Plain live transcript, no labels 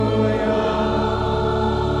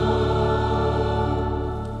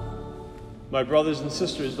My brothers and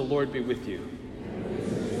sisters, the Lord be with you.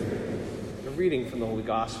 A reading from the Holy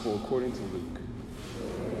Gospel according to Luke.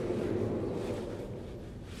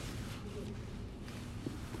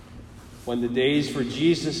 When the days for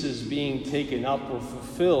Jesus' being taken up were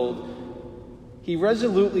fulfilled, he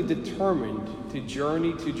resolutely determined to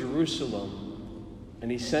journey to Jerusalem,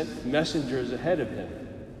 and he sent messengers ahead of him.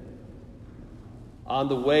 On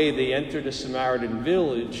the way, they entered a Samaritan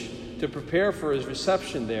village to prepare for his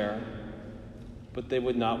reception there, but they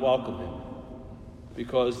would not welcome him,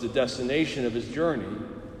 because the destination of his journey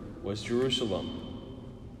was Jerusalem.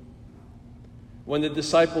 When the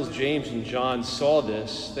disciples James and John saw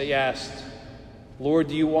this, they asked, "Lord,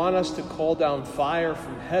 do you want us to call down fire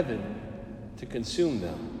from heaven to consume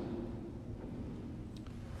them?"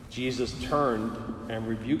 Jesus turned and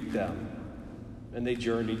rebuked them, and they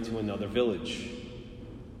journeyed to another village.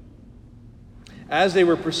 As they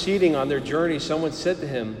were proceeding on their journey, someone said to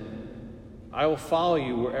him, "I will follow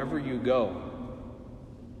you wherever you go."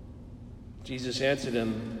 Jesus answered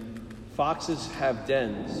him, "Foxes have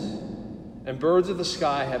dens, and birds of the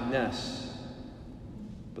sky have nests,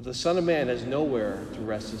 but the Son of Man has nowhere to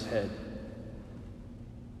rest his head."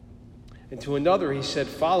 And to another he said,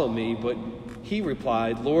 "Follow me," but he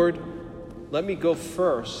replied, "Lord, let me go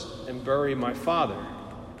first and bury my father."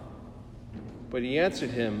 But he answered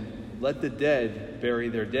him, "Let the dead bury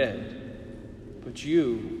their dead, but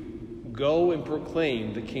you go and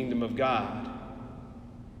proclaim the kingdom of God."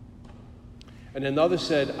 And another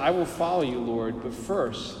said, "I will follow you, Lord, but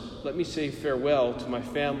first let me say farewell to my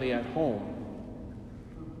family at home."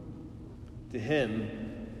 To him,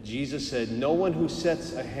 Jesus said, "No one who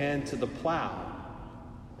sets a hand to the plow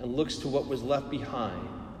and looks to what was left behind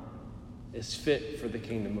is fit for the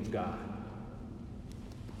kingdom of God."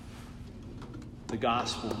 The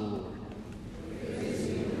Gospel of the Lord.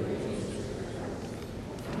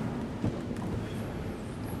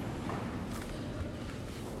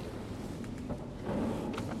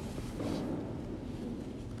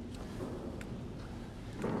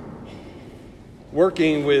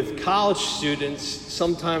 Working with college students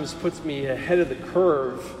sometimes puts me ahead of the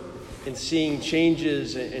curve in seeing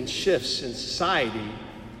changes and shifts in society,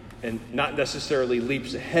 and not necessarily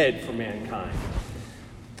leaps ahead for mankind.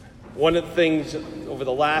 One of the things over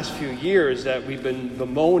the last few years that we've been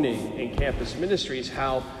bemoaning in campus ministry is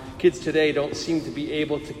how kids today don't seem to be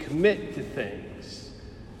able to commit to things.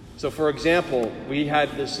 So, for example, we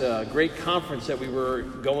had this great conference that we were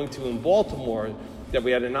going to in Baltimore, that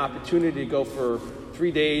we had an opportunity to go for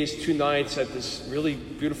 3 days, 2 nights at this really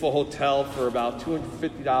beautiful hotel for about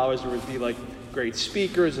 $250. There would be like great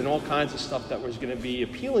speakers and all kinds of stuff that was going to be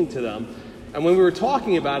appealing to them. And when we were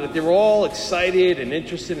talking about it, they were all excited and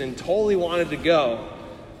interested and totally wanted to go.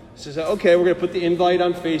 So I said, okay, we're going to put the invite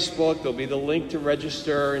on Facebook. There'll be the link to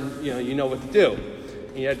register, and you know what to do.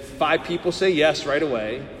 And you had 5 people say yes right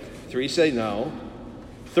away, 3 say no,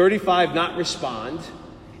 35 not respond,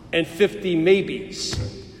 and 50 maybes.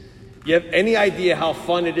 You have any idea how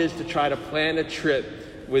fun it is to try to plan a trip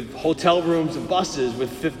with hotel rooms and buses with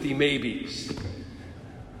 50 maybes?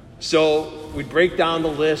 So we'd break down the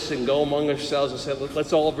list and go among ourselves and say,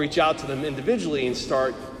 let's all reach out to them individually and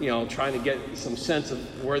start, trying to get some sense of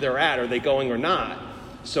where they're at. Are they going or not?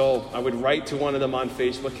 So I would write to one of them on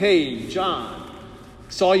Facebook, "Hey, John,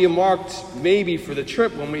 saw you marked maybe for the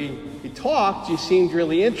trip. When we talked, you seemed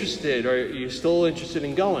really interested. Are you still interested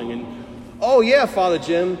in going?" And, "Oh, yeah, Father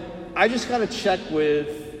Jim, I just got to check with,"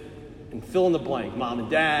 and fill in the blank, "mom and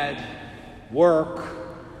dad, work,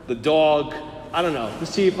 the dog, I don't know, to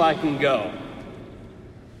see if I can go."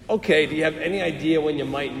 "Okay, do you have any idea when you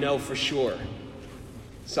might know for sure?"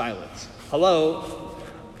 Silence. "Hello?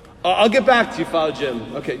 I'll get back to you, Father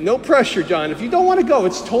Jim." "Okay, no pressure, John. If you don't want to go,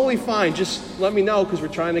 it's totally fine. Just let me know, because we're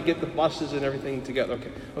trying to get the buses and everything together."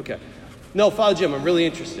 Okay. "No, Father Jim, I'm really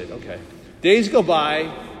interested." Okay. Days go by.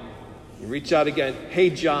 You reach out again.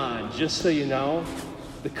 "Hey, John, just so you know,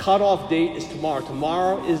 the cutoff date is tomorrow.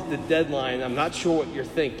 Tomorrow is the deadline. I'm not sure what you're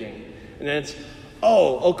thinking." And then it's,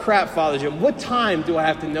 oh crap, Father Jim, what time do I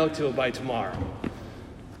have to know to by tomorrow?"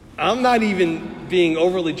 I'm not even being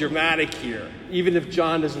overly dramatic here, even if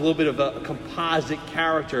John is a little bit of a composite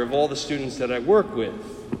character of all the students that I work with.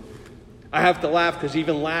 I have to laugh because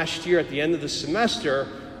even last year at the end of the semester,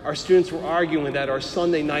 our students were arguing that our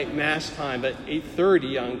Sunday night mass time at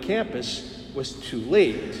 8:30 on campus was too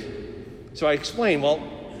late. So I explained, well,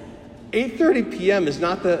 8:30 p.m. is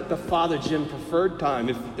not the Father Jim preferred time.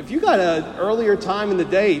 If you got an earlier time in the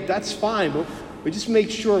day, that's fine, but we just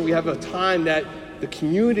make sure we have a time that the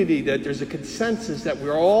community, that there's a consensus that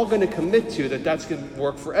we're all going to commit to, that's going to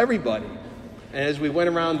work for everybody. And as we went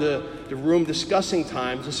around the room discussing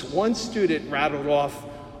times, this one student rattled off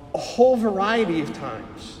a whole variety of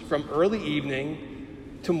times, from early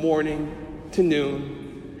evening to morning to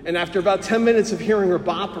noon. And after about 10 minutes of hearing her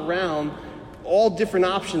bop around all different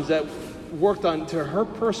options that worked on to her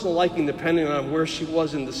personal liking depending on where she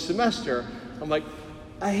was in the semester, I'm like,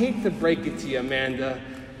 I hate to break it to you, Amanda.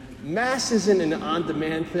 Mass isn't an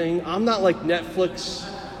on-demand thing. I'm not like Netflix,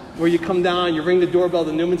 where you come down, you ring the doorbell at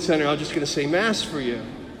the Newman Center, I'm just going to say Mass for you.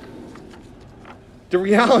 The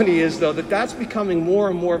reality is, though, that that's becoming more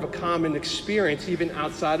and more of a common experience, even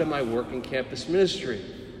outside of my work in campus ministry.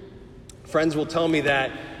 Friends will tell me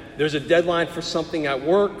that there's a deadline for something at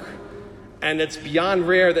work, and it's beyond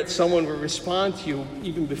rare that someone will respond to you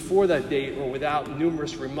even before that date or without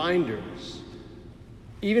numerous reminders.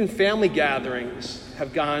 Even family gatherings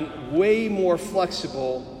have gone way more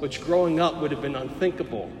flexible, which growing up would have been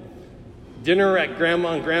unthinkable. Dinner at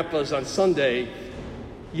Grandma and Grandpa's on Sunday,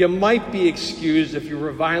 you might be excused if you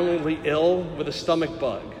were violently ill with a stomach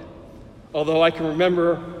bug. Although I can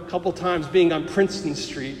remember a couple times being on Princeton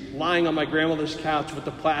Street, lying on my grandmother's couch with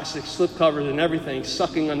the plastic slip covers and everything,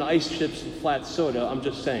 sucking on ice chips and flat soda, I'm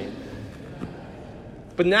just saying.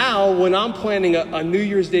 But now, when I'm planning a New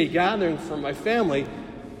Year's Day gathering for my family,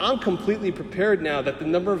 I'm completely prepared now that the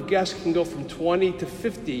number of guests can go from 20 to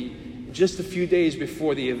 50 just a few days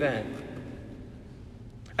before the event.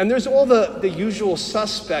 And there's all the usual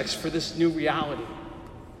suspects for this new reality.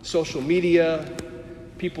 Social media,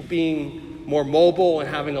 people being more mobile and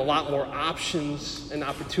having a lot more options and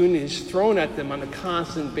opportunities thrown at them on a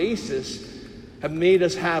constant basis have made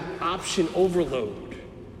us have option overload,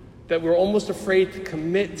 that we're almost afraid to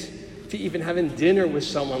commit to even having dinner with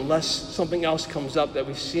someone unless something else comes up that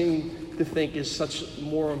we seem to think is such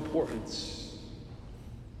more importance.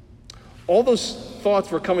 All those thoughts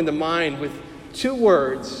were coming to mind with two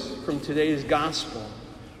words from today's gospel: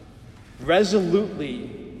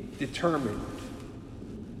 resolutely determined.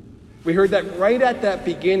 We heard that right at that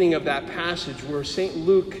beginning of that passage where St.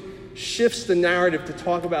 Luke shifts the narrative to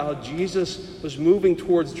talk about how Jesus was moving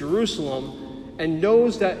towards Jerusalem and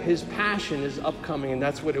knows that his passion is upcoming, and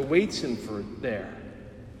that's what awaits him for there.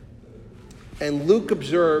 And Luke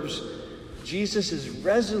observes Jesus is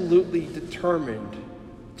resolutely determined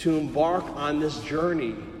to embark on this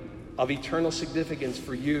journey of eternal significance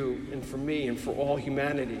for you and for me and for all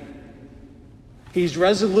humanity. He's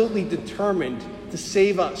resolutely determined to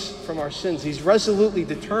save us from our sins. He's resolutely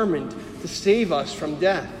determined to save us from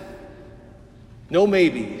death. No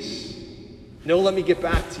maybes. No let me get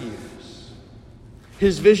back to you.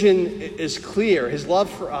 His vision is clear. His love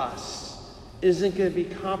for us isn't going to be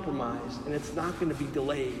compromised, and it's not going to be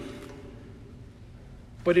delayed.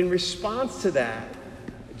 But in response to that,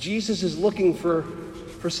 Jesus is looking for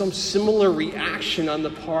some similar reaction on the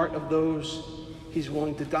part of those he's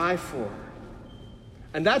willing to die for.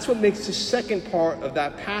 And that's what makes the second part of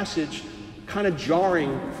that passage kind of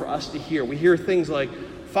jarring for us to hear. We hear things like,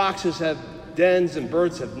 foxes have dens and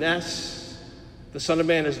birds have nests. The Son of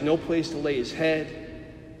Man has no place to lay his head.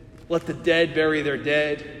 Let the dead bury their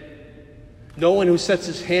dead. No one who sets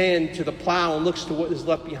his hand to the plow and looks to what is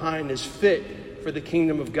left behind is fit for the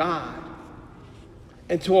kingdom of God.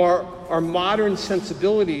 And to our modern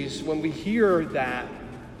sensibilities, when we hear that,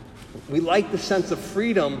 we like the sense of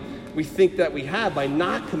freedom we think that we have by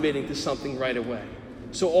not committing to something right away.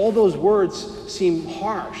 So all those words seem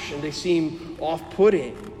harsh and they seem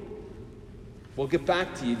off-putting. We'll get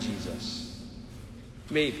back to you, Jesus.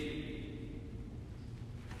 Maybe.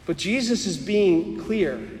 But Jesus is being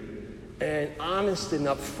clear and honest and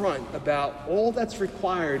upfront about all that's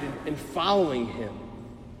required in following him.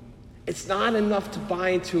 It's not enough to buy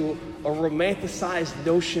into a romanticized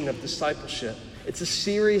notion of discipleship. It's a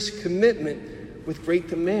serious commitment with great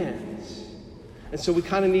demands. And so we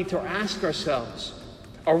kind of need to ask ourselves,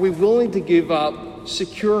 are we willing to give up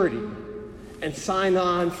security and sign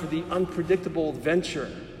on for the unpredictable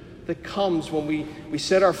adventure that comes when we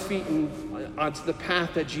set our feet onto the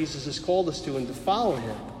path that Jesus has called us to and to follow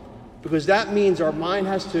him? Because that means our mind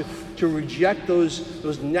has to reject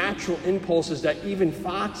those natural impulses that even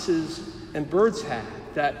foxes and birds have,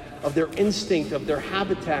 that of their instinct, of their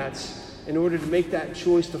habitats, in order to make that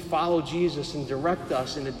choice to follow Jesus and direct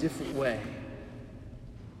us in a different way.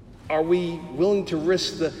 Are we willing to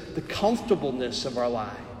risk the comfortableness of our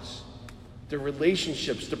lives, the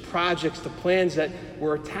relationships, the projects, the plans that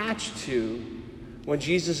we're attached to when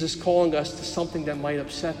Jesus is calling us to something that might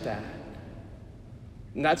upset that?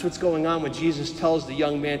 And that's what's going on when Jesus tells the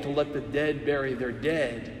young man to let the dead bury their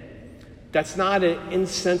dead. That's not an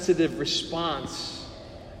insensitive response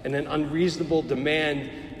and an unreasonable demand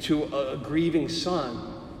to a grieving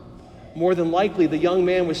son. More than likely, the young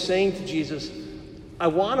man was saying to Jesus, I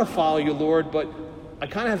want to follow you, Lord, but I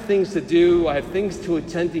kind of have things to do. I have things to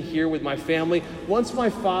attend to here with my family. Once my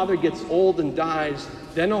father gets old and dies,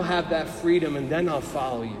 then I'll have that freedom and then I'll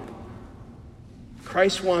follow you.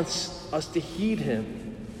 Christ wants us to heed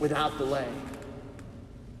him without delay.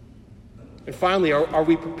 And finally, are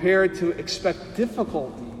we prepared to expect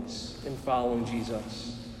difficulties in following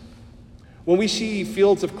Jesus? When we see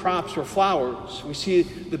fields of crops or flowers, we see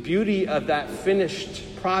the beauty of that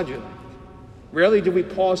finished project. Rarely do we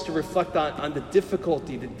pause to reflect on the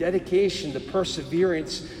difficulty, the dedication, the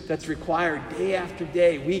perseverance that's required day after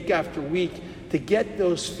day, week after week, to get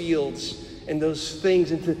those fields and those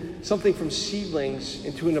things into something from seedlings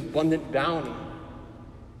into an abundant bounty.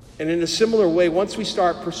 And in a similar way, once we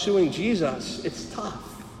start pursuing Jesus, it's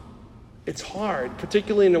tough. It's hard,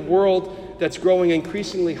 particularly in a world that's growing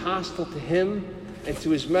increasingly hostile to him and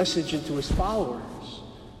to his message and to his followers.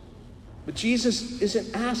 But Jesus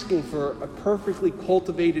isn't asking for a perfectly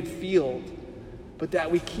cultivated field, but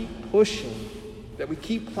that we keep pushing, that we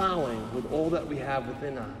keep plowing with all that we have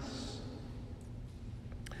within us.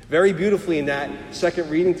 Very beautifully in that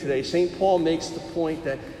second reading today, St. Paul makes the point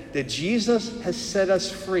that Jesus has set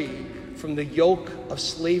us free from the yoke of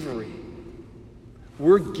slavery.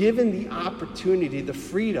 We're given the opportunity, the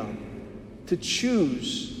freedom, to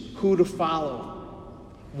choose who to follow,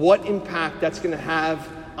 what impact that's going to have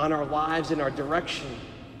on our lives and our direction,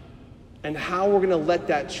 and how we're going to let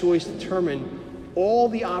that choice determine all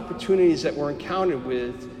the opportunities that we're encountered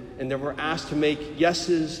with and that we're asked to make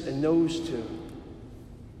yeses and nos to.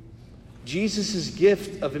 Jesus'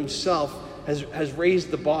 gift of himself has raised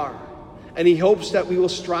the bar, and he hopes that we will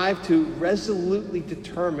strive to resolutely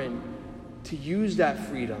determine to use that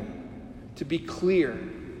freedom, to be clear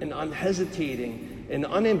and unhesitating and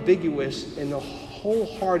unambiguous in the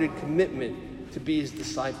wholehearted commitment to be his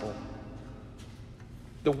disciple.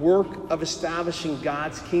 The work of establishing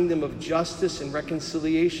God's kingdom of justice and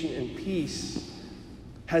reconciliation and peace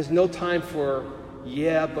has no time for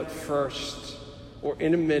yeah, but first, or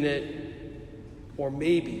in a minute, or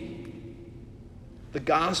maybe. The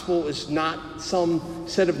gospel is not some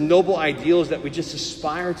set of noble ideals that we just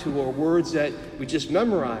aspire to or words that we just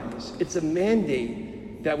memorize. It's a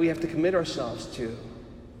mandate that we have to commit ourselves to.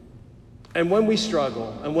 And when we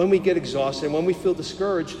struggle, and when we get exhausted, and when we feel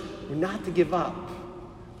discouraged, we're not to give up.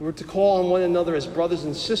 We're to call on one another as brothers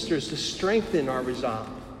and sisters to strengthen our resolve.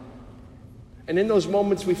 And in those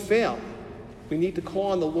moments we fail, we need to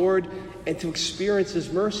call on the Lord and to experience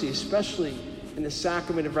his mercy, especially in the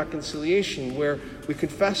sacrament of reconciliation, where we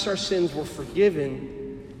confess our sins, we're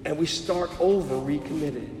forgiven, and we start over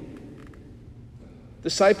recommitted.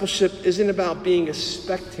 Discipleship isn't about being a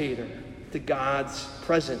spectator to God's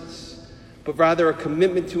presence, but rather a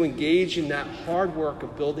commitment to engage in that hard work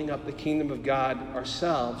of building up the kingdom of God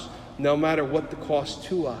ourselves, no matter what the cost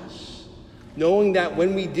to us. Knowing that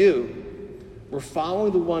when we do, we're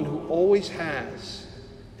following the one who always has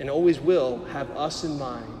and always will have us in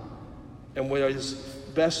mind, and what is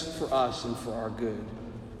best for us and for our good.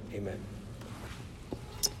 Amen.